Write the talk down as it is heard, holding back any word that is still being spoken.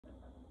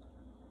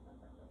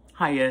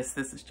Hi, yes,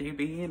 this is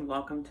JB and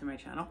welcome to my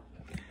channel.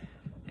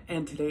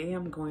 And today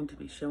I'm going to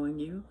be showing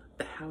you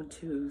the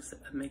how-tos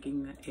of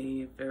making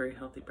a very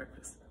healthy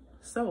breakfast.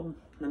 So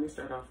let me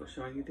start off with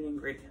showing you the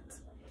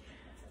ingredients.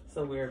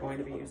 So we're going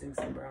to be using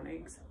some brown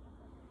eggs.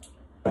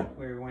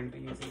 We're going to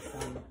be using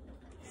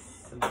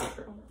some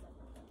cilantro,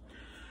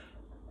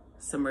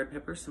 some red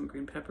peppers, some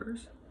green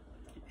peppers,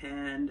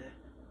 and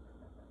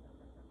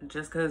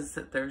just because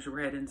there's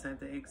red inside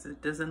the eggs,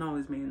 it doesn't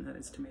always mean that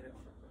it's tomato.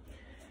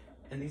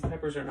 And these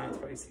peppers are not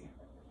spicy.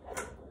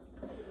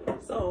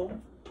 So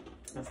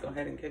let's go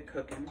ahead and get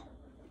cooking.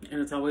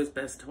 And it's always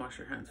best to wash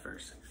your hands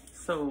first.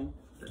 So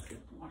let's get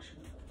washing.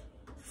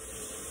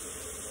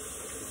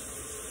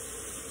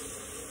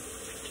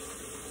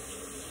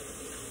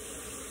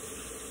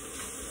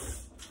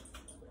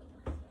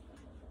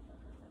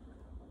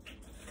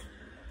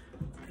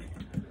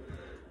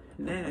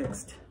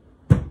 Next,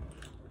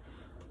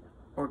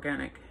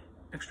 organic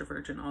extra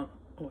virgin oil.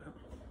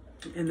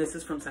 And this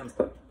is from Sam's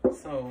Club.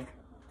 So,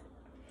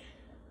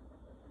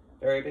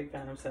 very big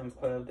fan of Sam's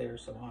Club. They're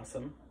so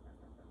awesome.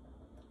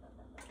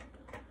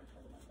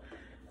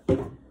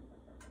 And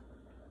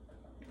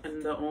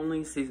the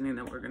only seasoning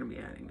that we're going to be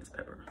adding is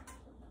pepper.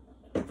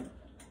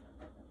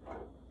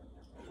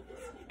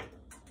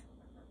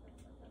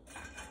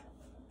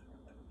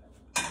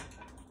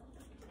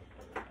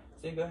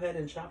 So you go ahead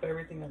and chop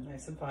everything up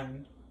nice and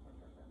fine.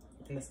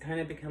 And this kind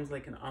of becomes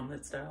like an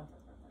omelet style.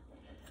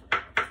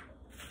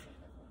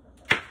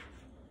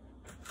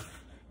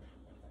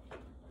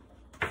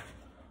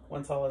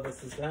 Once all of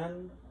this is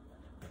done,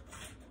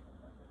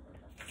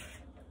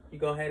 you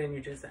go ahead and you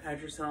just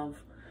add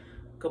yourself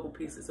a couple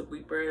pieces of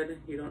wheat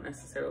bread. You don't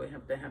necessarily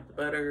have to have the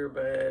butter,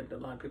 but a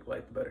lot of people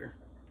like the butter.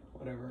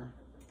 Whatever.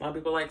 A lot of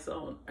people like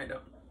salt. I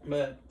don't.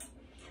 But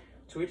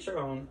to each their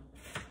own.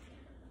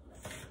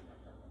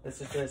 This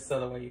is just so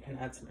that way you can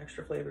add some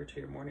extra flavor to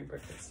your morning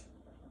breakfast.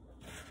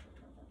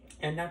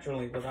 And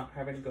naturally, without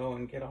having to go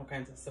and get all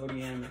kinds of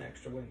sodium and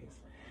extra ways.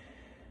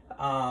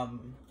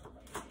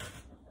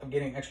 Of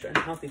getting extra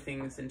unhealthy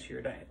things into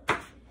your diet.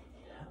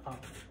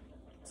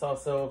 It's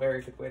also a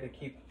very good way to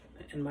keep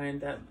in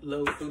mind that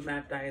low food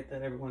map diet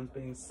that everyone's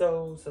being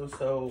so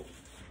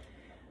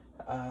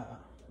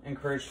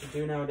encouraged to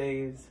do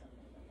nowadays.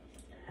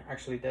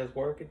 Actually does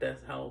work, it does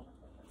help.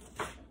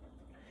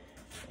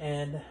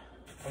 And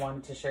I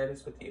wanted to share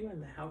this with you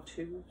and the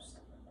how-tos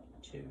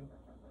to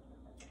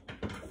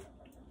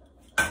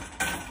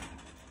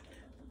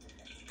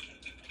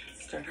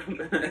start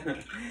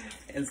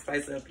and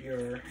spice up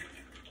your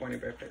morning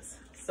breakfast.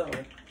 So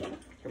here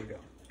we go.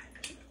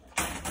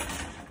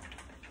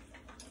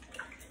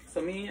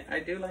 So me, I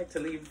do like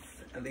to leave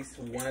at least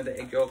one of the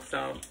egg yolks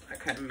out. I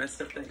kind of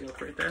messed up that yolk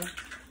right there.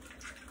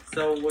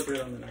 So we'll do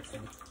it on the next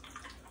one.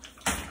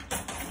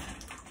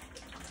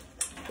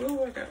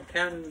 Oh, I got a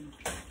can.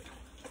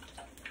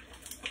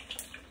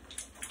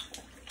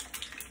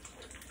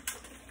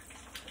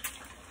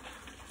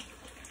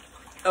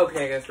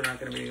 Okay, I guess we're not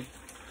gonna be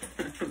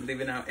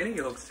leaving out any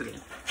yolks today.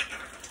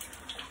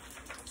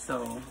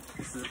 So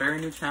this is a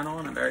very new channel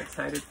and I'm very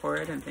excited for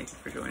it, and thank you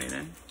for joining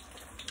in.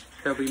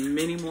 There'll be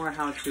many more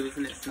how-tos,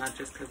 and it's not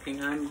just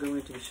cooking. I'm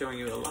going to be showing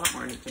you a lot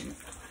more new things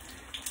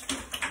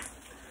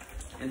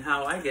and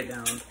how I get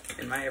down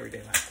in my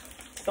everyday life.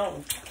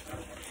 So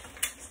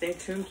stay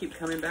tuned, keep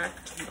coming back,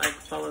 like,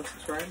 follow,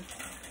 subscribe.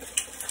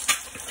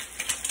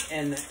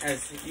 And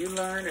as you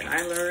learn and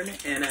I learn,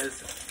 and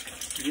as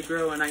you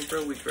grow and I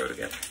grow, we grow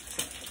together.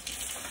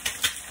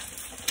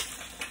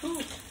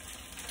 Ooh.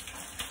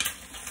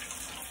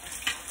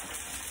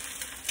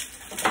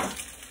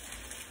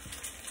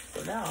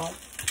 So now,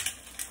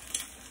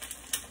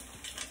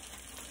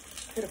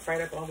 I could have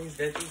fried up all these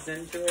veggies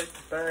into it,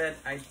 but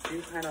I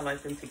do kind of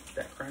like them to keep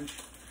that crunch.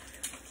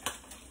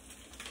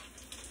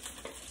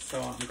 So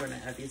I'm going to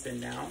add these in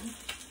now.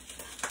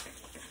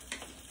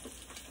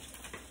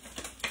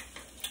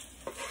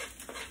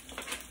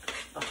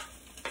 Oh,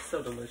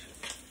 so delicious.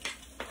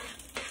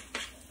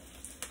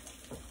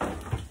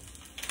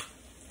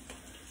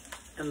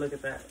 And look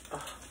at that.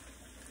 Oh,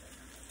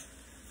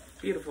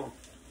 beautiful.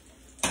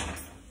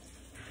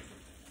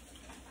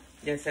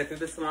 Yes, I threw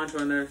the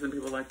cilantro in there. Some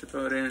people like to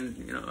throw it in,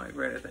 you know, like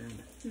right at the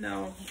end.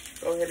 No,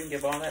 go ahead and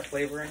give all that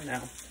flavor in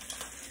now.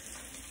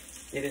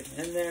 Get it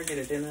in there, get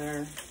it in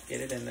there,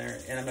 get it in there.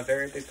 And I'm a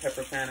very big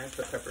pepper fan. I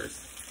put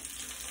peppers.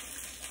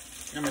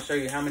 I'm going to show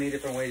you how many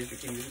different ways you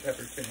can use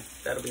peppers too.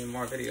 That'll be in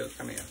more videos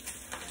coming up.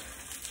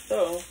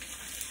 So,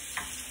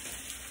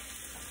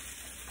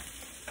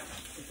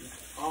 this is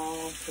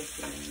all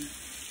cooking.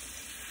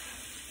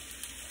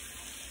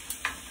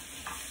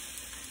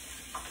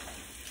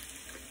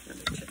 Let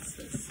me test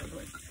this so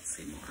I can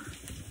see more.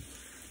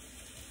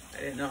 I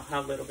didn't know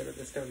how little bit of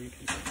the stove you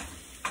can see.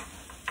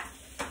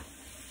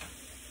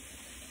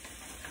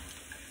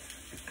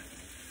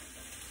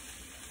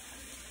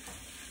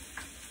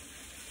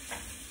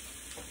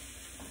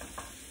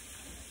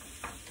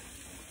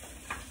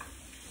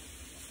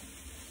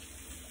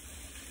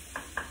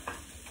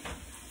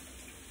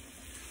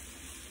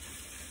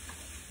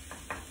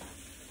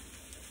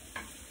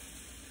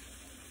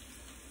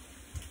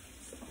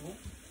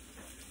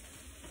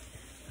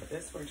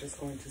 this, we're just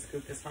going to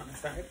scoop this on the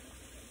side,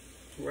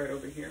 right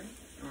over here.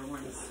 And we're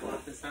going to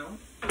swap this out.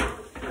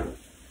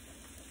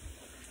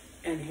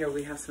 And here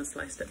we have some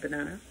sliced up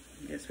banana.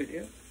 Yes, we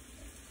do.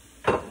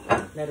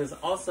 That is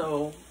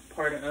also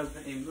part of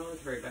a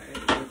military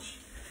diet, which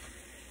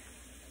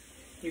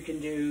you can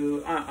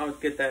do. I'll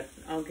get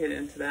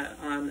into that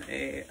on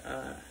a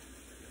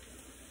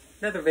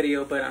another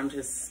video, but I'm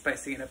just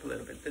spicing it up a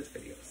little bit this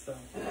video. So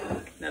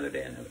another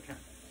day, another time.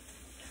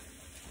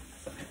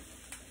 So,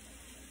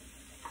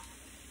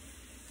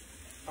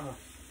 oh,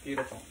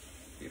 beautiful,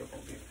 beautiful,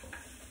 beautiful.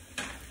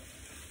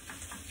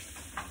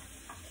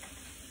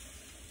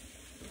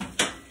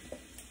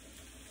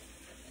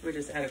 We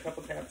just add a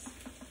couple taps,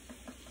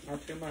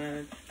 not too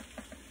much.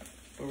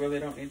 We really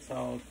don't need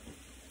salt.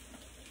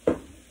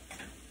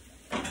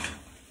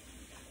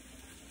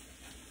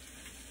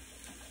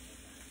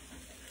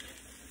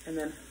 And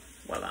then,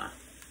 voila.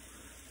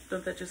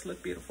 Don't that just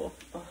look beautiful?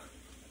 Oh,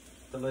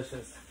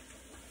 delicious.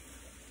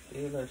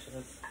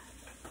 Delicious.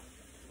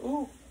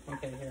 Ooh,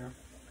 okay, here.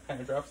 Kind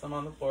of dropped some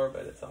on the floor,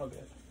 but it's all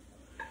good.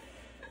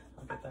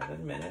 I'll get that in a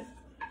minute.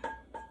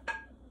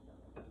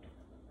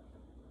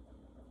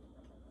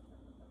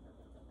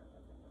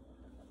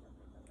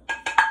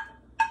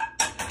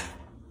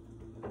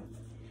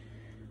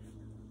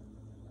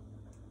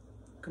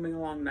 Coming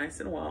along nice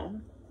and well.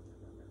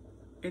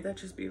 Ain't that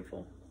just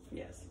beautiful?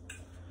 Yes.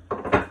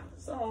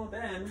 So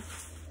then,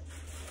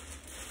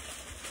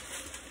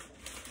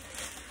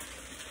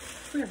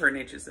 we have our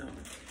nature's own.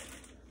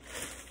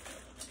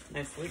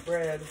 Nice sweet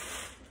bread.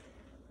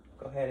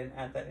 Go ahead and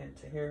add that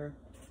into here.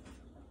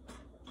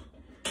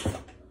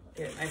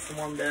 Get it nice and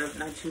warmed up.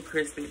 Not too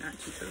crispy, not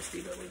too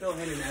toasty, but we go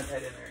ahead and add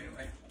that in there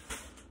anyway.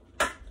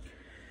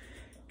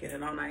 Get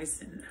it all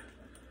nice and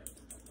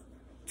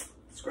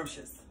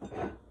scrumptious.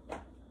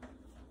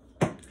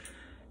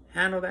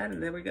 Handle that,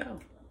 and there we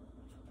go.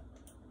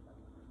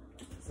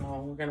 So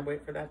we're gonna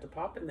wait for that to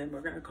pop, and then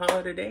we're gonna call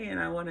it a day. And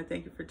I want to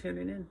thank you for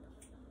tuning in.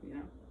 You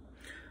know,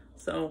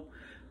 so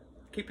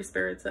keep your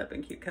spirits up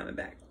and keep coming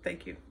back.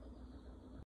 Thank you.